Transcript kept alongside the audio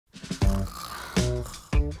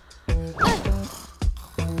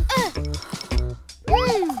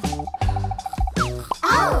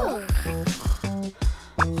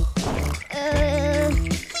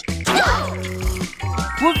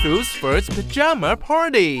Wolfoo's first pajama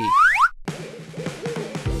party.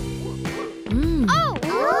 Oh!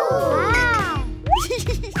 Wow!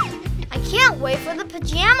 I can't wait for the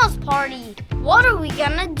pajamas party. What are we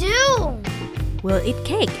gonna do? We'll eat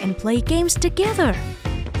cake and play games together.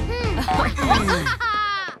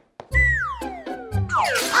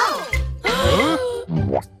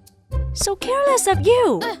 So careless of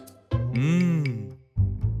you.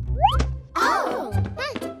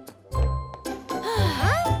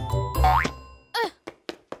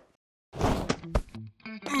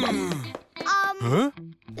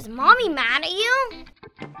 Is Mommy mad at you?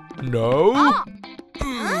 No.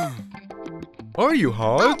 Are you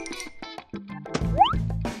hot?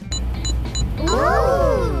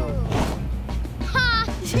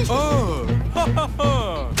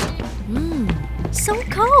 So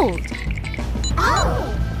cold.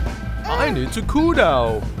 I need to cool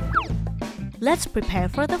down. Let's prepare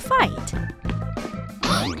for the fight.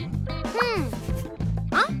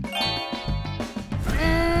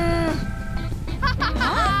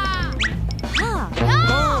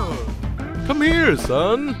 Come here,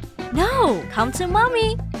 son. No, come to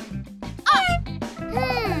Mommy.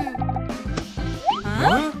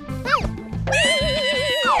 Huh?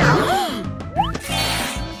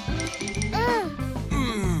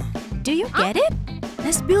 Do you get it?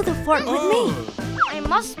 Let's build a fort with me. I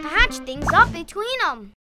must patch things up between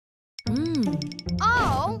them.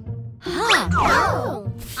 Oh.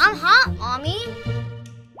 I'm hot, Mommy.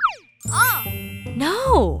 Oh.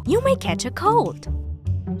 No, you may catch a cold.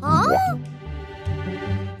 Huh?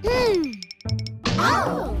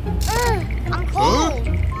 I'm cold.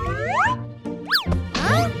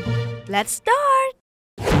 Let's start.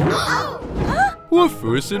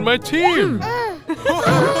 Wolfoo's in my team.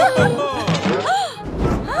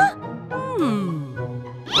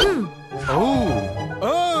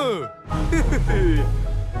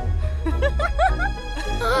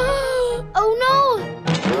 Oh no!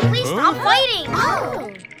 Please stop fighting!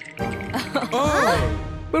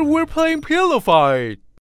 But we're playing pillow fight.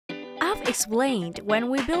 I've explained when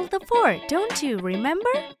we built the fort, don't you remember?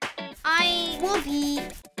 I will be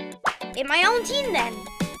in my own team then.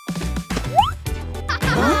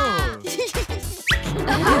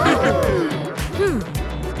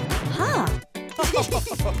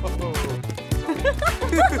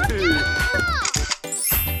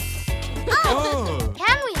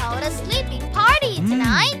 Can we hold a sleeping party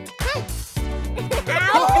tonight?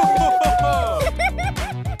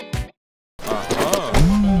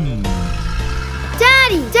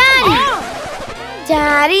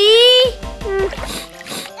 Daddy!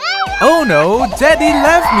 Oh no, Daddy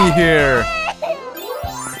left me here.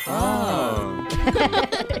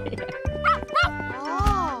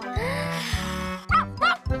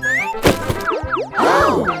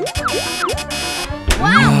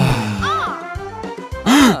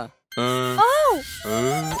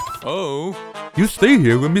 You stay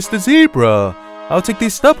here with Mr. Zebra. I'll take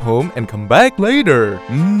this stuff home and come back later.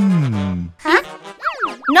 Huh?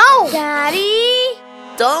 No! Daddy!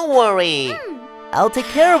 Don't worry. I'll take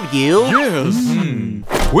care of you. Yes.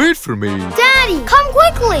 Wait for me. Daddy, come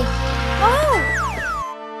quickly.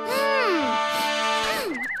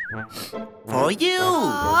 For you.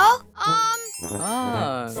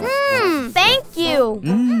 Thank you.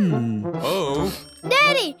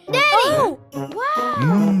 Daddy! Oh. Wow.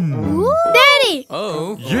 Daddy!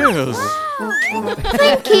 Oh. Yes.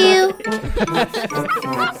 Thank you.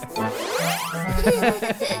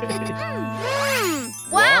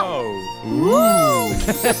 Wow.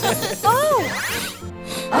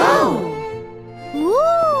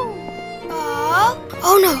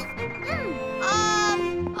 Oh no.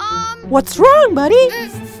 What's wrong, buddy?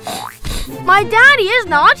 My daddy is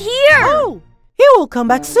not here. Oh, he will come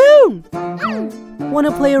back soon.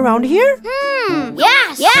 Wanna play around here?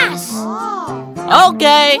 Yes. Yes.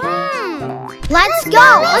 Okay. Let's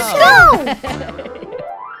go. Let's go.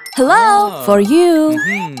 Hello, for you.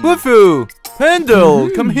 Wolfoo, Pendle,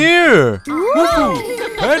 come here. Wolfoo,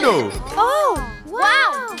 Pendle. Oh,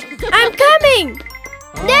 wow. I'm coming.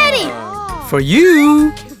 Daddy. For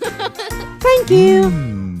you. Thank you.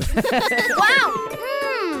 Wow.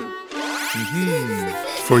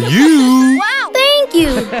 For you. Wow. Thank you.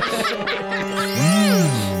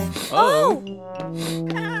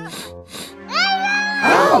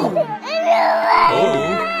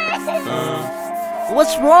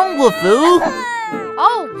 What's wrong, Wolfoo?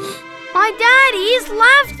 Oh, my daddy's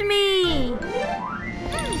left me.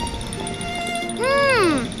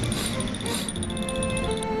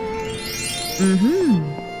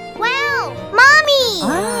 Well, Mommy,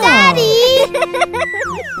 Daddy.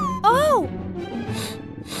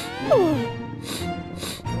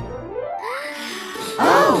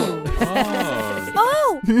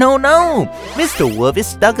 Oh! No, no! Mr. Wolf is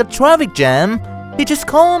stuck at traffic jam. He just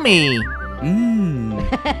called me.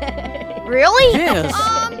 Really? Yes.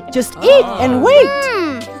 Just eat and wait.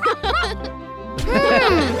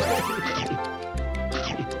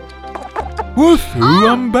 Wolfoo,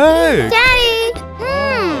 I'm back! Daddy!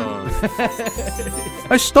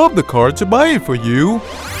 I stopped the car to buy it for you.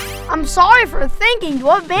 I'm sorry for thinking you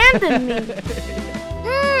abandoned me.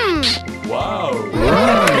 Wow!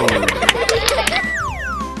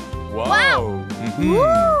 Wow!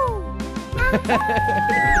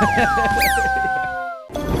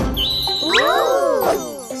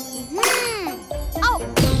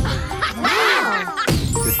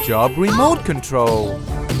 Good job, remote control.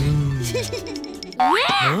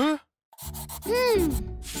 Huh?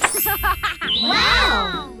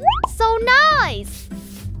 Wow! So nice!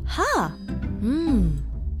 Huh.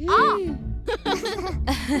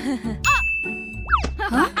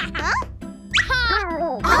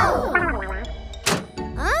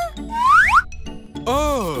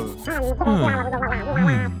 Oh!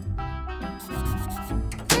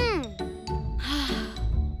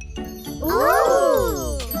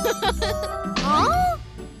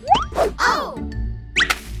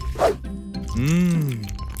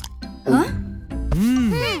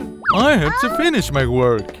 I have to finish my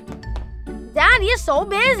work. Daddy is so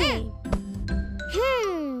busy.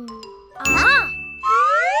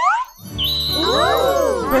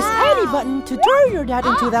 Press any button to turn your dad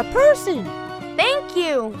into that person. Thank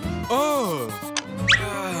you. Oh!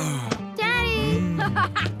 Daddy!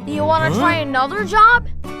 Do you want to try another job?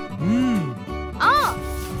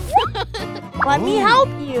 Let me help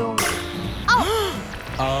you.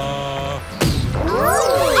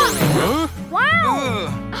 Wow!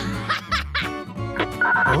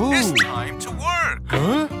 It's time to work.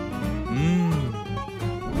 Huh?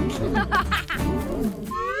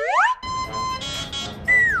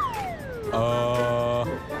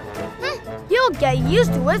 You'll get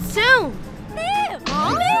used to it soon.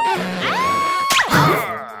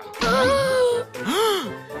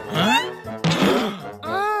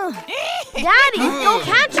 Daddy, go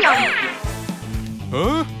catch him.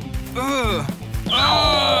 Huh?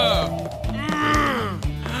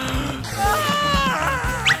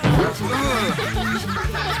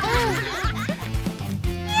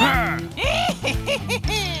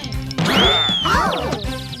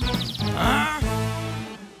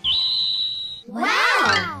 Wow!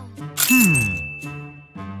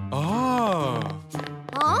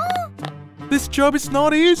 This job is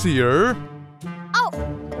not easier.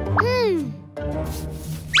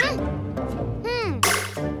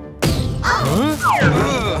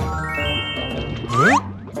 Huh?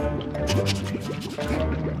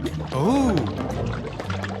 Oh.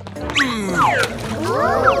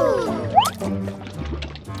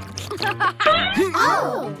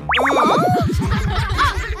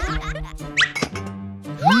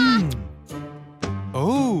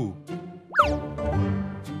 Oh.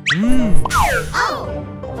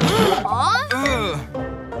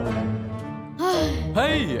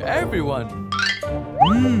 Hey, everyone.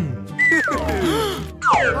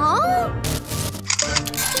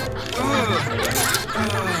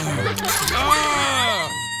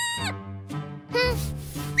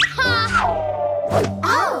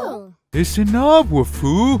 It's enough,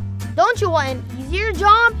 Wolfoo. Don't you want an easier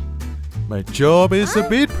job? My job is a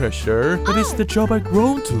bit pressure, but it's the job I've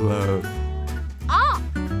grown to love. Huh?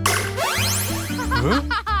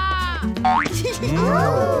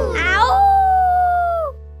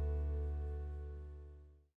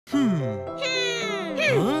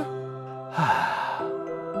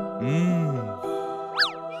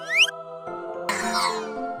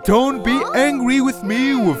 Don't be angry with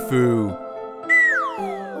me, Wolfoo.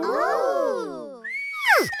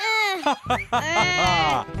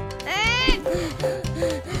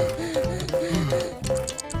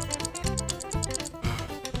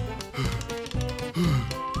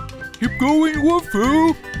 Keep going,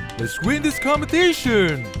 Wolfoo. Let's win this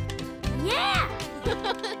competition. Yeah!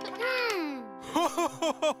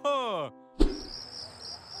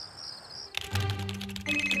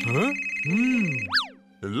 Huh?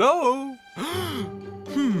 Hello?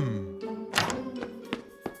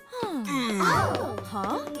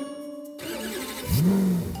 Huh?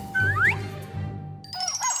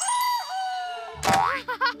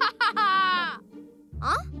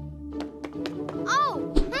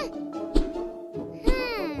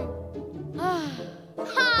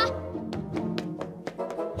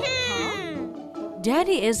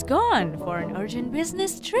 Daddy is gone for an urgent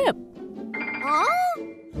business trip. Huh?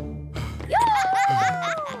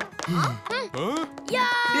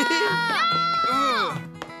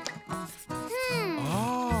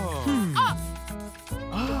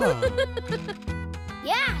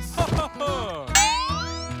 Yes!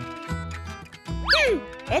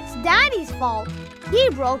 It's Daddy's fault. He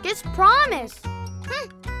broke his promise. Huh?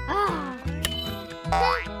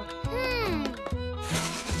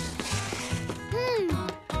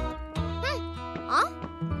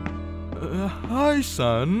 Hi,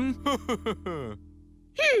 son.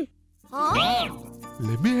 Huh?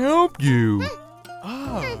 Let me help you.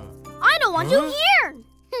 I don't want you here.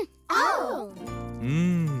 Oh.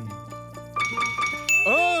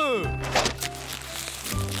 Oh.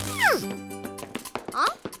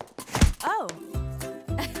 Huh? Oh.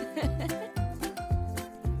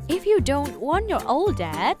 If you don't want your old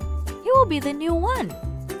dad, he will be the new one.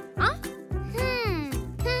 Huh?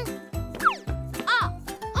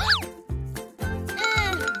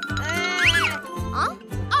 Huh?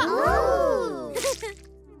 Oh.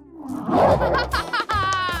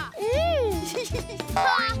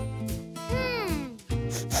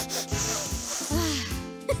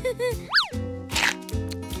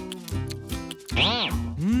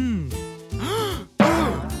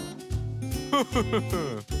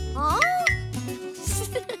 Huh?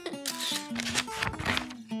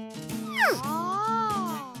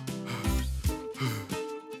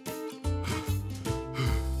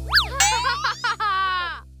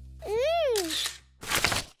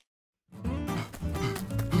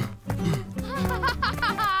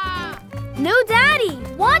 No, Daddy!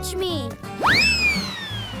 Watch me!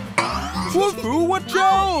 Wolfoo, watch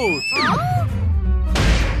out! Huh?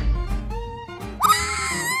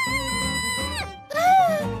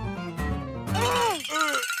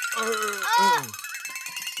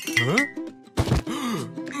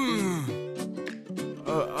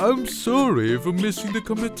 Huh? I'm sorry for missing the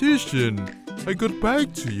competition. I got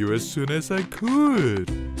back to you as soon as I could.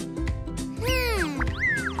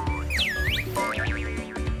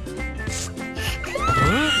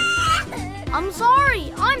 Huh? I'm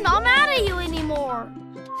sorry. I'm not mad at you anymore.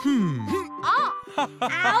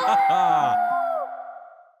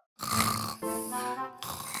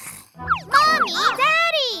 Mommy!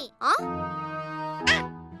 Daddy! Huh?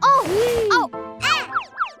 Oh!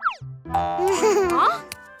 Huh?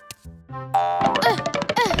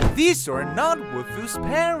 These are not Wolfoo's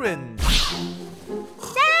parents.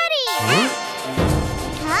 Daddy!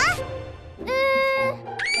 Huh?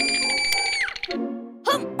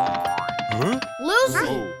 Huh?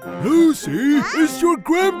 Lucy! Lucy, it's your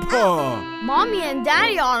grandpa! Mommy and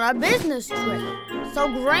Daddy are on a business trip. So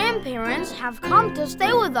grandparents have come to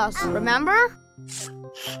stay with us, remember?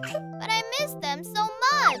 But I miss them so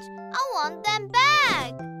much. I want them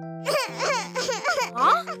back.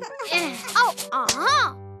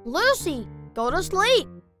 Huh? Lucy, go to sleep.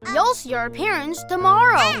 You'll see your parents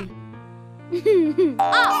tomorrow.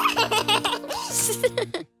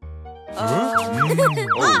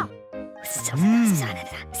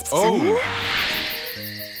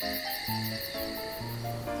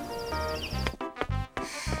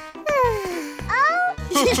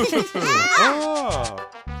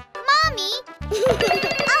 Mommy!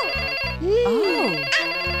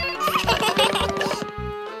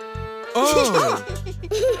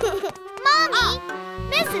 Mommy!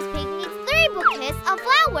 Mrs. Pig needs 3 bouquets of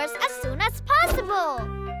flowers as soon as possible.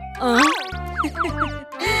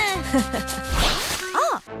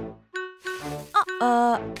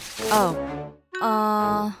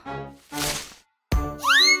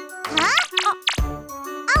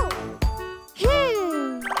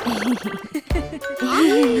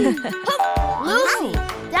 Lucy,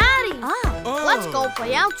 Daddy, let's go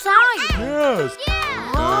play outside. Yes.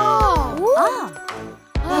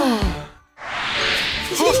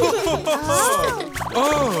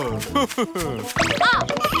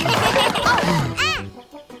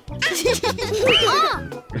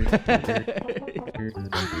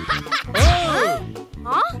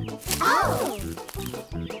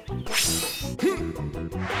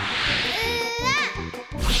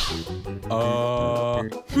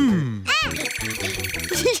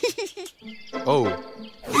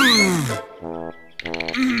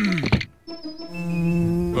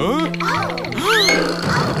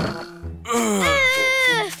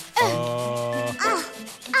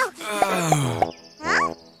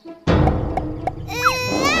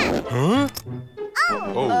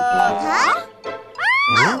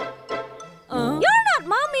 You're not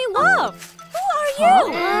Mommy Wolf. Who are you?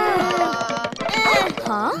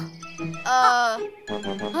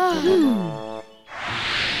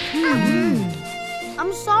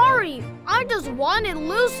 I'm sorry. I just wanted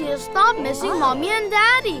Lucy to stop missing Mommy and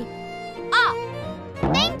Daddy.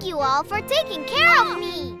 Thank you all for taking care of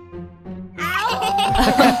me.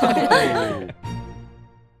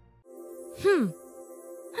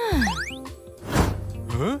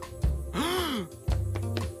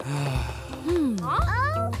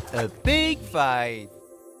 terrified.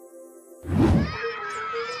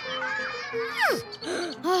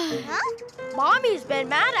 Mommy's been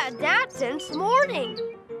mad at Dad since morning.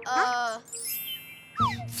 Wow!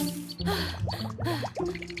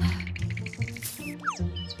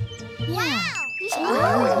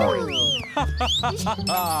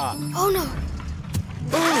 Oh no.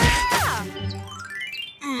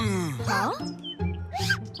 Huh?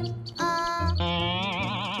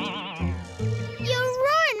 You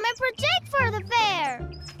ruined my project for the fair.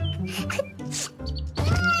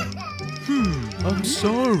 I'm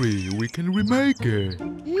sorry. We can remake it.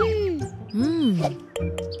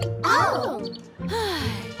 Oh!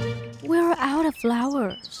 We're out of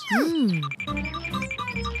flowers.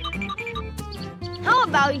 How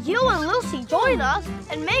about you and Lucy join us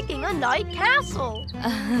in making a night castle?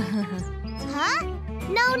 Huh?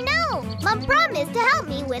 No, no! Mom promised to help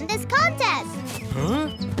me win this contest. Huh?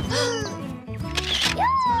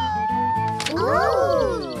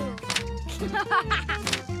 Ooh!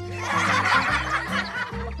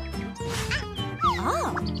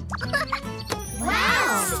 Oh.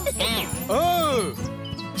 Wow! Oh!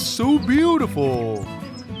 So beautiful.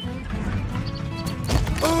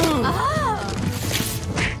 Oh!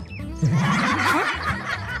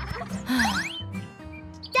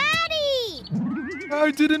 Daddy!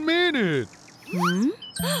 I didn't mean it.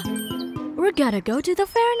 We're gonna go to the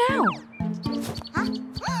fair now. Huh?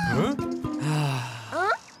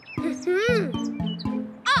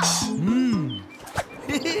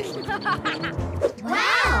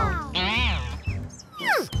 Wow!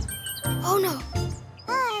 Oh no.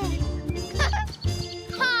 Ah.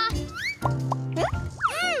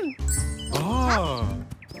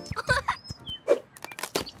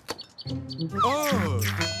 Oh.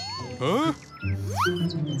 Huh?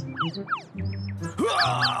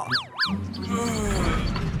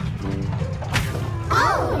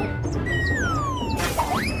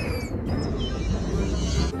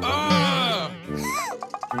 Ah.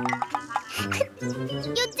 You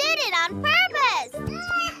did it on purpose!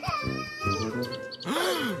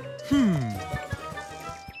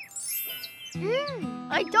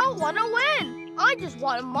 I don't want to win. I just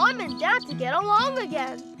want Mom and Dad to get along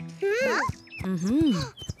again.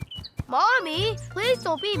 Mommy, please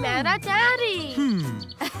don't be mad at Daddy.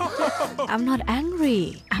 I'm not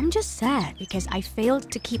angry. I'm just sad because I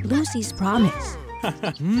failed to keep Lucy's promise.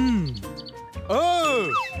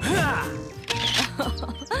 Oh.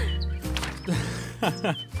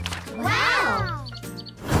 Wow!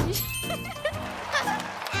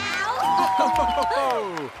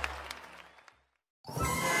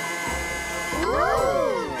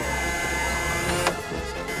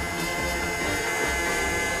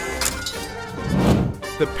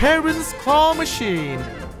 The parents' claw machine.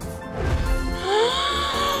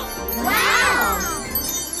 Wow!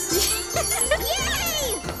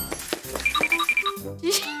 Yay!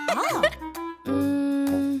 Oh,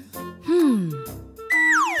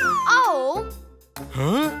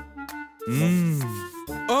 Huh?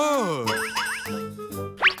 Oh.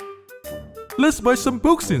 Let's buy some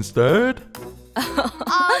books instead. no!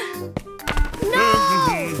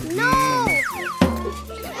 No!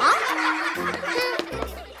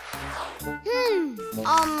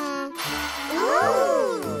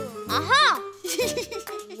 Aha!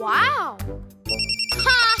 Wow!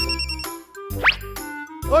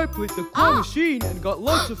 I played the claw machine and got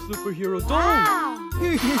lots of superhero dolls. Wow!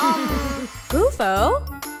 Wolfoo,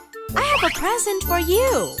 I have a present for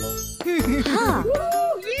you. Huh?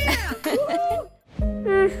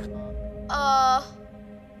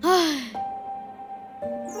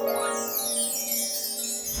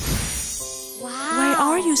 Why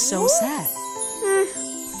are you so sad?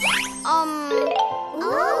 Oh!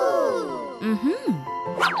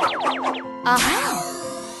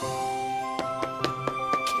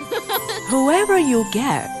 Whoever you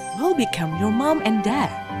get will become your mom and dad.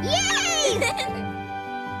 Yay!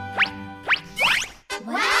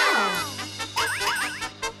 Wow!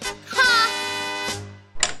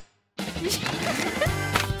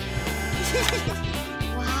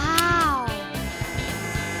 Wow!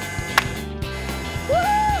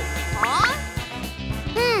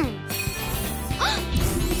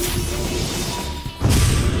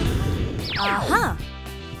 Huh? Uh-huh.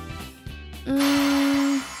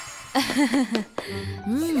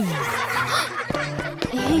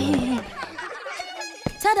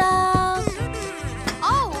 Ta-da!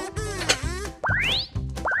 Oh!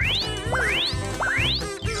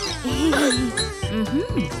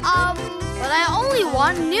 But I only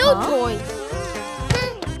want new toys.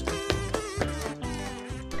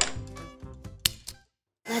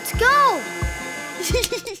 Let's go!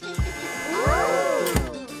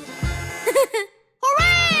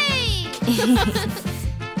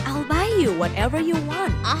 I'll buy you whatever you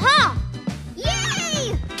want. Uh-huh.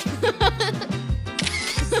 Yay!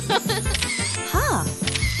 Huh?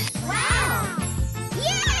 Wow!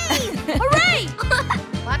 Yay! Hooray!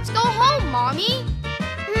 Let's go home, Mommy.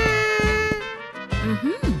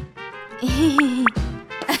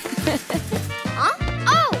 Huh?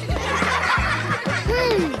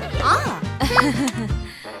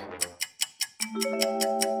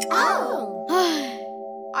 Oh!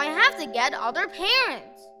 Oh! I have to get other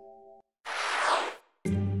parents.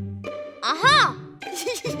 Uh-huh.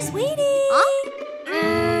 Sweetie! Huh?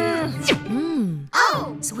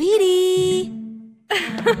 Oh! Sweetie!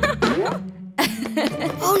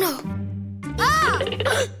 Oh, no. Ah!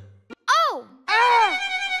 Oh!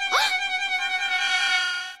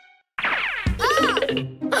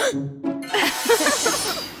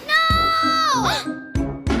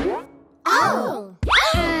 Oh!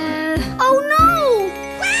 Oh, no!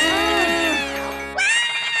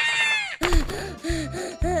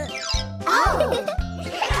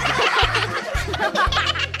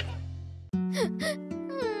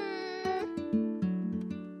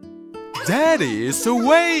 Daddy is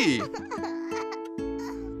away!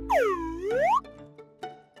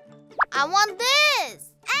 I want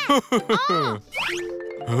this!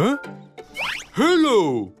 Huh?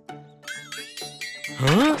 Hello!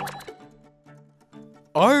 Huh?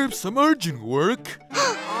 I have some urgent work.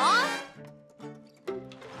 Huh?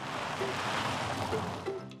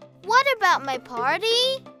 What about my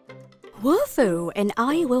party? Wolfoo and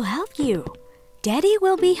I will help you. Daddy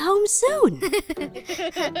will be home soon.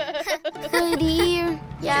 Pretty,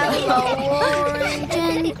 yellow, orange,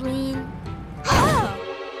 and green.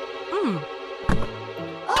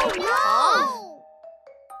 Oh no!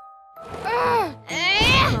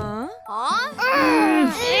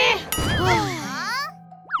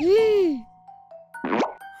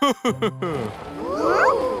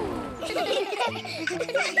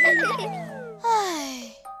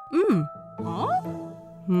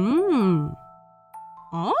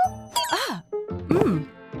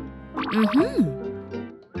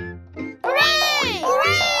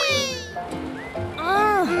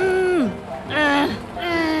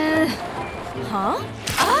 Huh?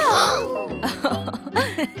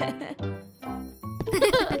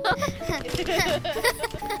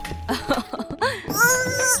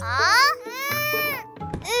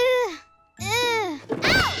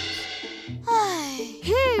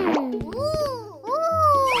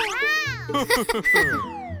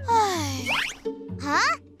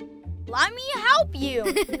 Huh? Let me help you.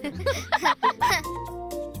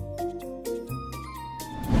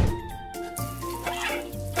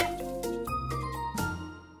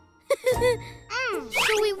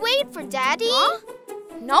 Should we wait for Daddy? Huh?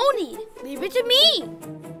 No need. Leave it to me.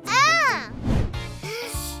 Ah!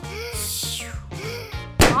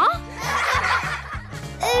 Huh?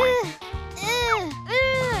 Ah!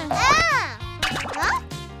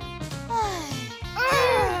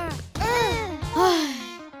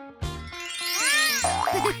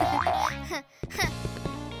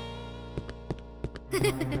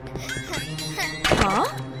 Huh?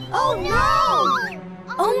 Oh no!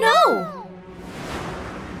 Oh no!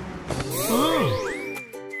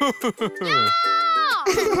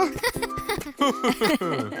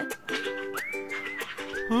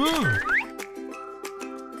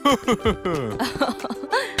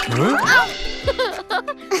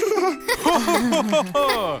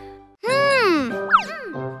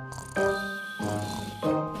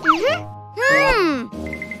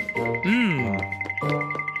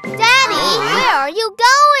 Daddy, where are you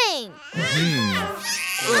going?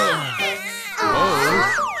 Oh,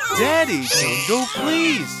 Daddy, don't go,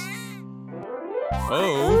 please.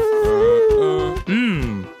 Oh,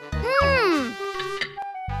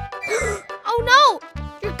 Oh no!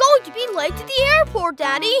 You're going to be late to the airport,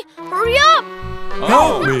 Daddy. Hurry up!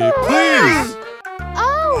 Help me, please.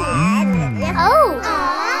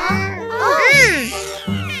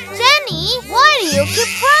 Jenny, why do you keep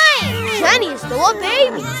crying? Jenny is still a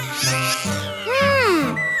baby.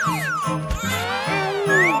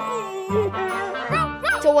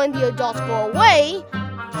 So when the adults go away,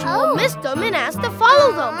 she will miss them and ask to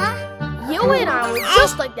follow them. You and I were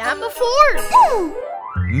just like that before.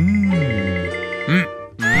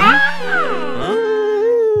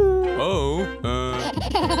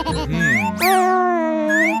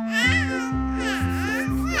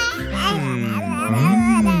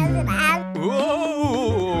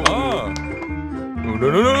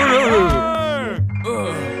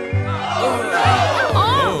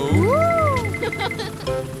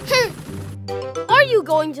 Are you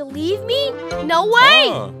going to leave me? No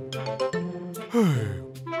way!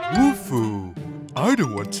 Wolfoo, I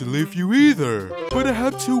don't want to leave you either, but I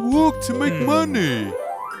have to work to make money.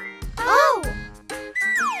 Oh!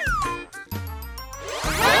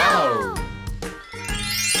 Wow!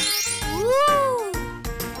 Woo!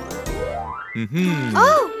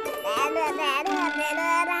 Oh!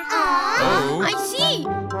 I see.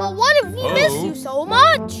 But what if we miss you so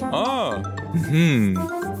much? Wow!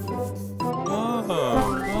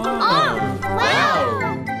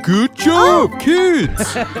 Good job,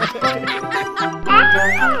 kids!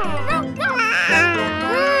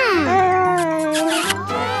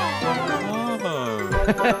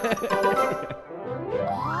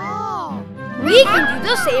 We can do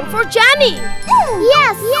the same for Jenny.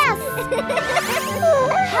 Yes, yes.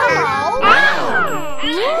 Hello.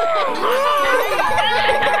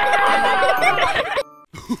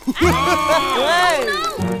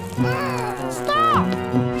 Stop.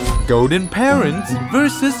 Golden parents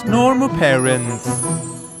versus normal parents.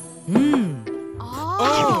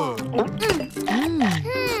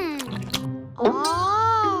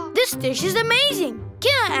 This dish is amazing.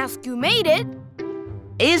 Can I ask who made it?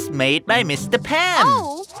 It's made by Mr. Pan.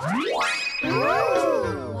 Oh.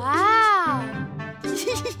 Wow.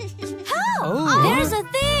 There's a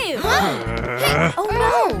thief! Oh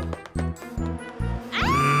no!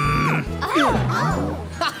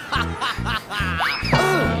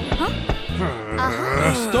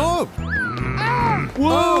 Stop!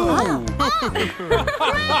 Whoa!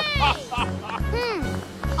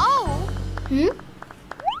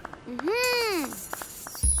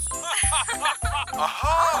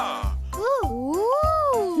 Aha!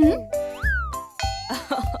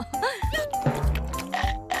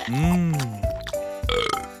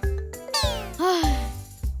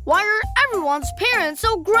 Why are everyone's parents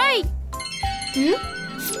so great?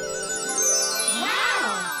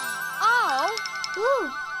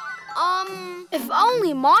 If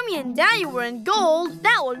only Mommy and Daddy were in gold,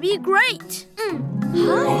 that would be great.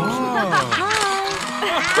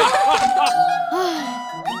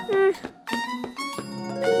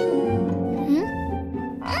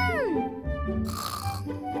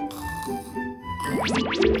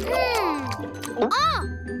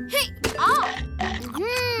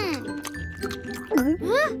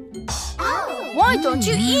 Why don't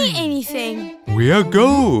you eat anything? We are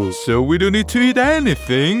gold, so we don't need to eat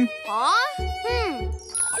anything.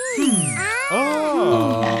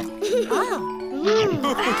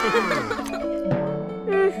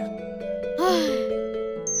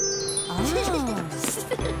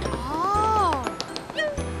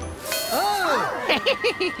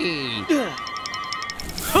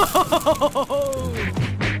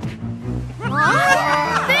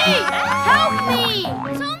 Hey, help me!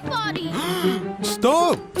 Somebody!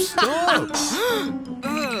 Stop! Stop!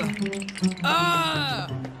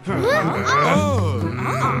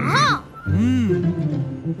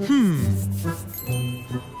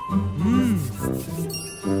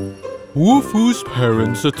 Wolfoo's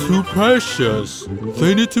parents are too precious.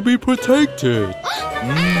 They need to be protected.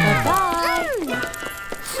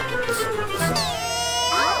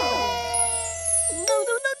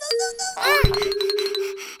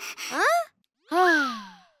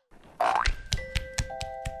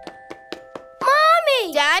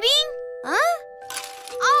 Mommy! Daddy?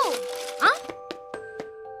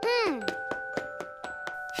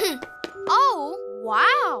 Oh,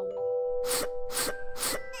 wow.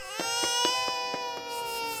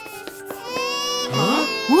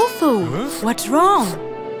 Wolfoo, what's wrong?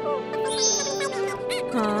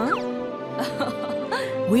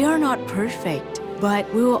 We are not perfect,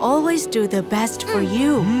 but we will always do the best for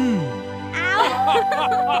you.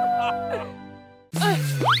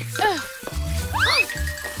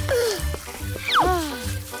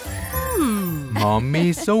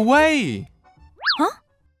 Mommy's away.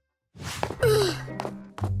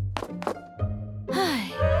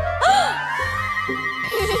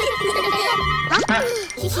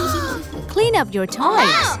 Clean up your toys.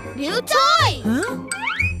 Wow, new toy!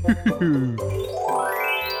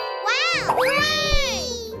 Wow, hooray!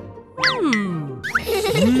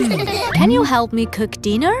 Can you help me cook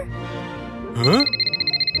dinner? Huh?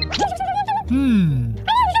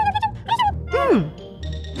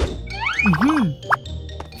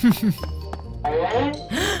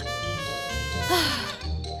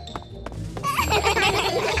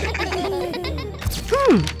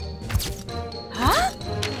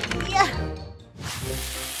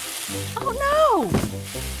 Oh no!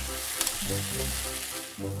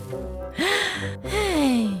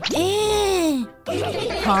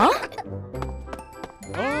 Huh?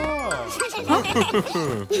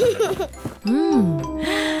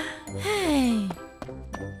 Hey.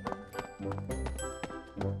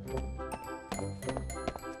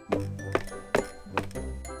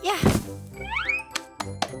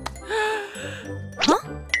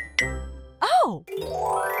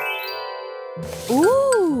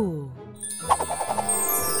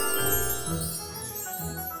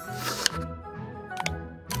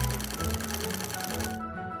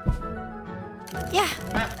 Yeah.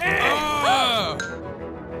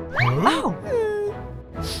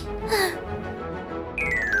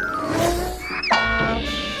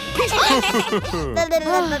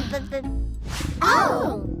 Huh?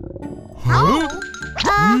 Oh!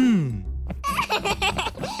 Huh?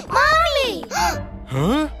 Mommy!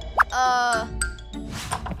 Huh? Huh?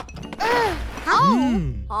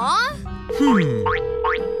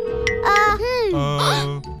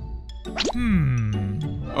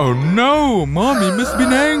 Oh no, Mommy must be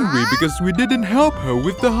angry because we didn't help her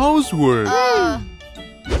with the housework.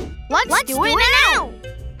 Let's do it now.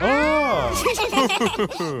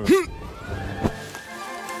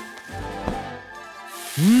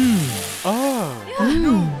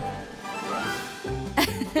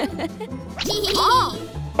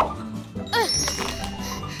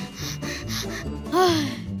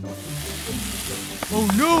 Oh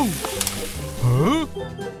no! Huh?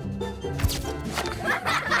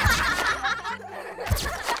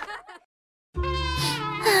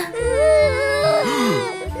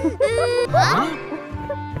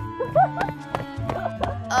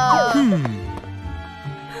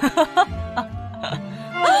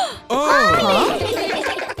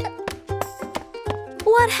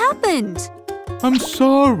 What happened? I'm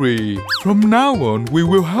sorry. From now on, we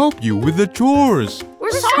will help you with the chores.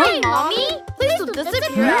 We're sorry, Mommy. Please don't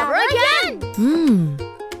disappear ever again.